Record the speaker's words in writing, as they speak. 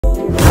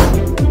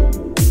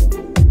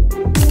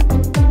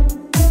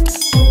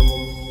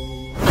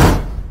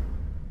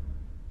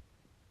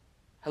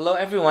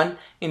everyone,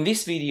 in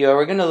this video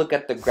we're going to look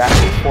at the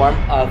graphic form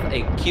of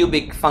a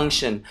cubic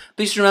function.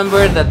 Please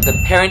remember that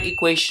the parent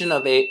equation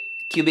of a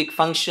cubic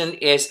function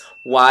is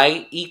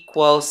y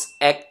equals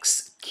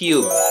x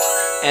cubed,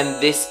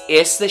 and this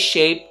is the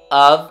shape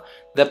of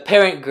the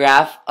parent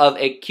graph of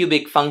a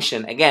cubic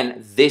function.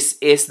 Again, this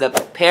is the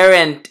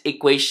parent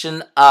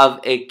equation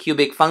of a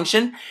cubic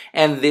function,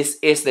 and this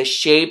is the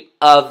shape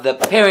of the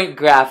parent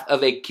graph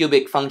of a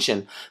cubic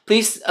function.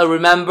 Please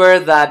remember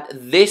that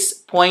this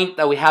point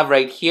that we have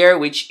right here,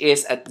 which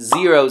is at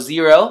 0,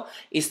 0,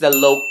 is the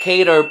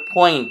locator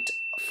point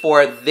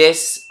for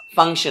this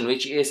function,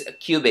 which is a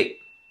cubic.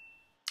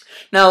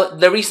 Now,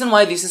 the reason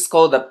why this is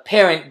called the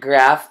parent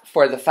graph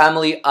for the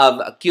family of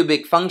a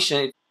cubic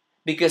function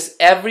because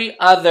every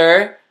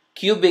other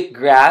cubic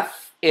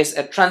graph is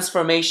a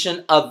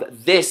transformation of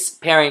this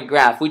parent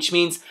graph, which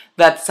means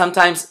that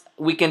sometimes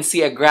we can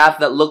see a graph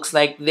that looks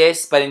like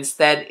this, but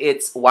instead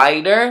it's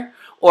wider.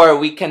 Or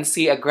we can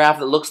see a graph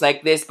that looks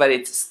like this, but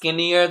it's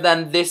skinnier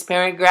than this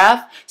parent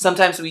graph.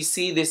 Sometimes we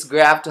see this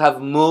graph to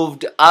have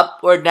moved up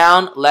or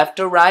down, left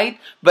or right,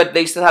 but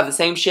they still have the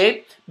same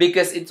shape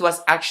because it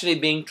was actually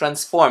being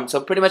transformed.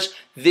 So pretty much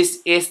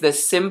this is the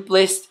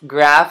simplest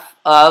graph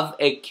of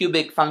a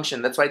cubic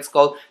function. That's why it's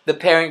called the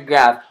parent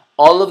graph.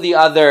 All of the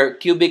other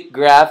cubic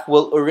graph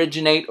will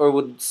originate or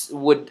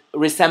would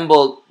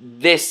resemble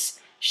this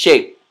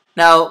shape.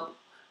 Now,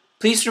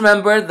 please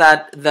remember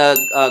that the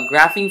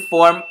graphing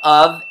form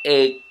of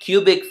a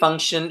cubic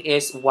function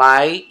is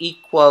y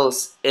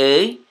equals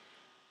a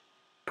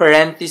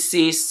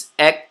parentheses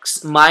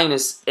x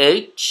minus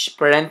h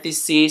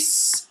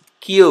parentheses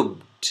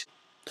cubed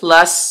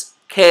plus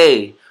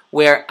k,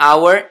 where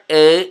our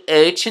a,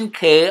 h, and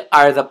k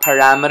are the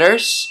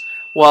parameters,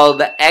 while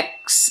the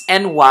x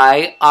and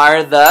y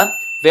are the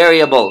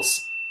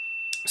variables.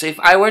 So if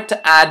I were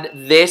to add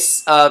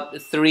this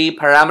three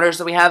parameters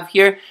that we have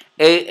here,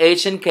 a,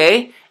 h, and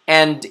k,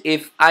 and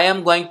if I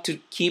am going to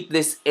keep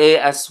this a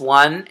as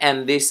 1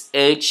 and this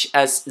h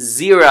as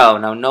 0,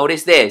 now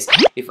notice this,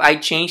 if I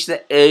change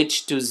the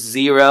h to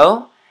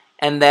 0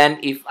 and then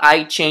if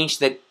I change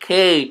the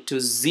k to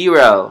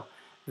 0,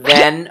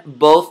 then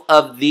both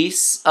of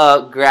these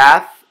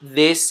graph,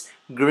 this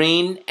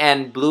green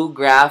and blue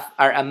graph,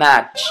 are a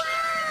match.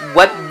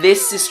 What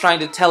this is trying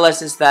to tell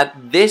us is that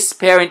this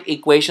parent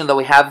equation that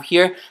we have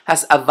here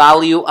has a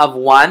value of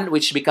 1,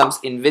 which becomes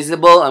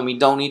invisible, and we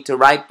don't need to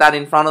write that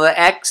in front of the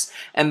x.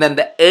 And then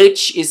the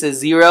h is a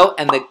 0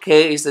 and the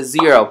k is a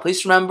 0.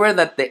 Please remember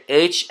that the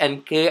h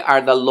and k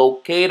are the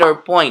locator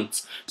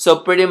points. So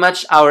pretty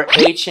much our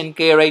h and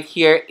k right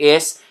here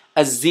is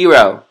a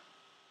 0.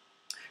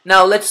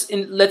 Now let's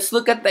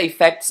look at the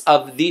effects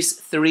of these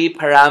three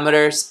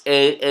parameters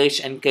a,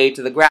 h, and k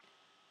to the graph.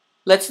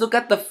 Let's look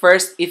at the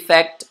first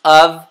effect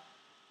of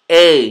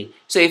A.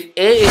 So if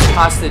A is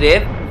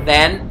positive,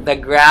 then the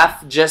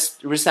graph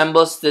just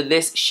resembles to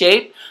this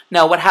shape.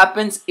 Now what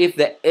happens if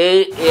the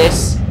A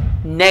is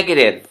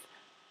negative?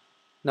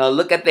 Now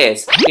look at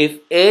this. If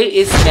A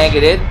is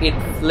negative, it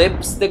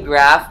flips the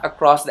graph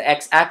across the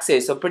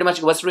x-axis. So pretty much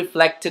it was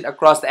reflected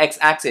across the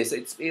x-axis.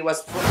 It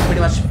was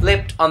pretty much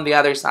flipped on the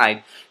other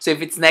side. So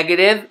if it's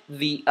negative,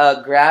 the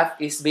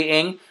graph is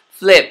being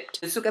flipped.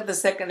 Let's look at the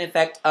second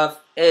effect of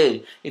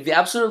A. If the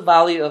absolute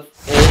value of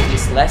A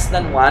is less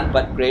than 1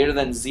 but greater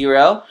than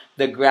 0,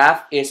 the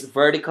graph is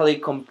vertically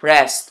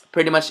compressed.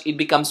 Pretty much it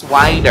becomes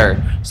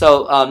wider.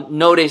 So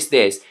notice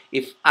this.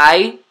 If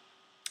I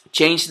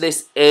change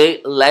this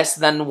A less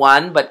than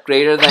 1 but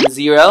greater than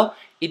 0,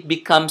 it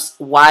becomes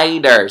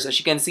wider. So as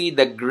you can see,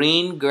 the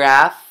green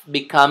graph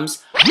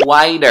becomes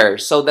wider.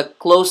 So the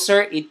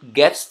closer it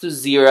gets to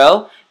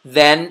 0,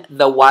 then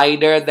the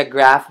wider the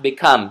graph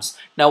becomes.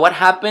 Now what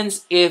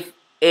happens if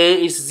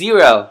A is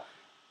 0?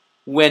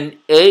 When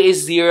A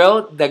is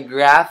 0, the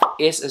graph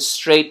is a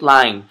straight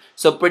line.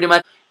 So pretty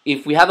much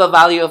if we have a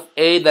value of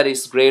A that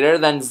is greater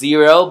than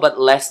 0 but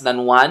less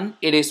than 1,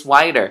 it is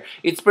wider.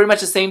 It's pretty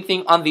much the same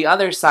thing on the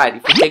other side.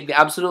 If we take the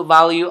absolute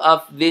value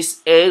of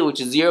this A,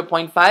 which is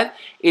 0.5,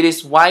 it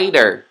is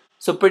wider.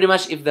 So pretty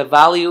much if the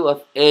value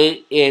of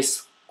A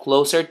is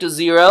closer to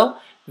 0,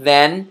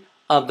 then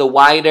the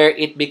wider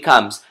it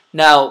becomes.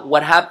 Now,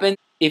 what happens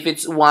if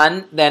it's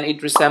 1? Then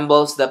it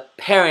resembles the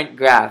parent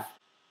graph.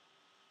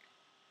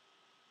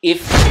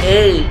 If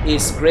A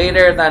is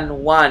greater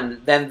than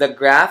 1, then the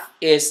graph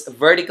is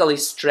vertically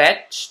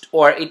stretched,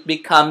 or it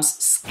becomes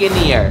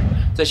skinnier.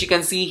 So as you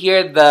can see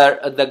here,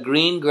 the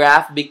green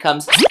graph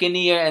becomes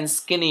skinnier and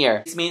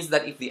skinnier. This means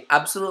that if the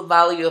absolute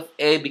value of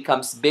A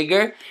becomes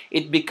bigger,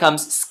 it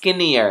becomes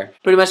skinnier.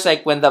 Pretty much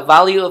like when the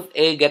value of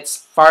A gets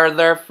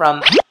farther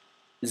from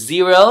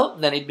 0,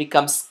 then it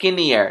becomes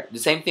skinnier. The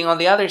same thing on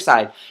the other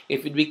side.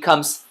 If it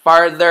becomes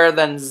farther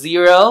than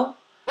 0,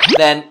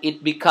 then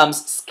it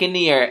becomes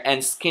skinnier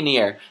and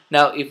skinnier.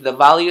 Now, if the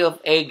value of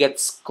A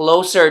gets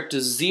closer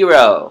to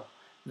 0,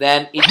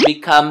 then it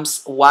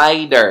becomes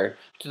wider,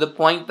 to the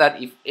point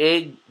that if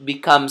A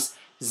becomes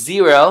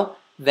 0,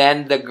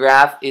 then the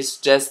graph is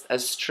just a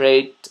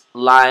straight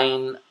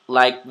line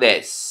like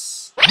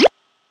this.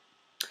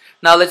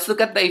 Now let's look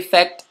at the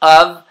effect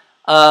of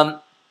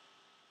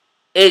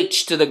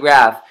h to the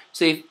graph.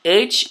 So if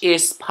h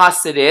is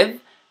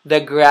positive, the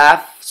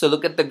graph, so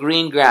look at the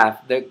green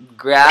graph, the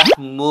graph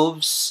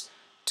moves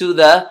to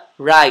the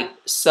right.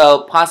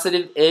 So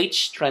positive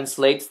h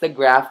translates the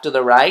graph to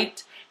the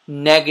right,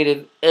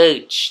 negative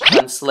h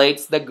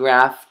translates the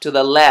graph to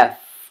the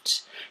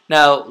left.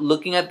 Now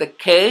looking at the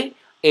k,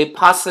 a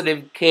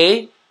positive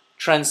k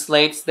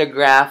translates the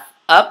graph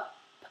up,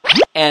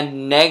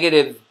 and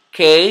negative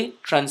k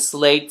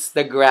translates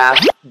the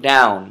graph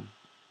down.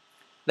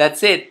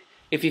 That's it.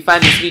 If you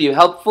find this video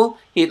helpful,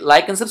 hit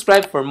like and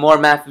subscribe for more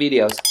math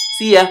videos.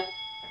 See ya!